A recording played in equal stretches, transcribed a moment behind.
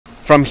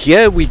From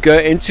here we go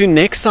into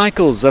next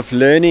cycles of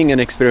learning and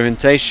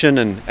experimentation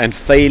and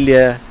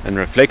failure and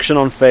reflection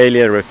on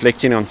failure,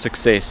 reflecting on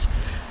success.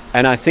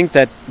 And I think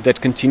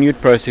that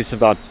continued process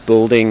about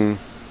building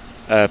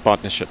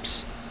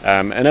partnerships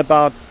and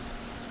about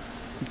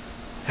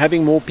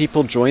having more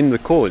people join the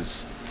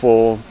cause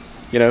for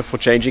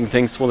changing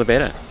things for the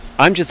better.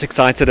 I'm just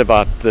excited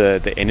about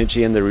the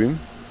energy in the room,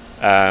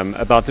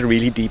 about the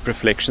really deep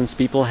reflections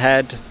people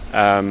had,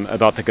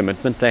 about the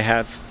commitment they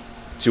have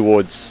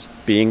towards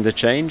being the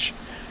change.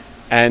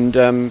 And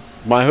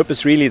my hope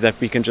is really that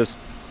we can just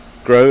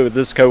grow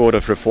this cohort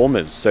of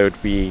reformers so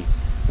that we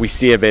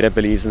see a better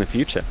Belize in the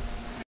future.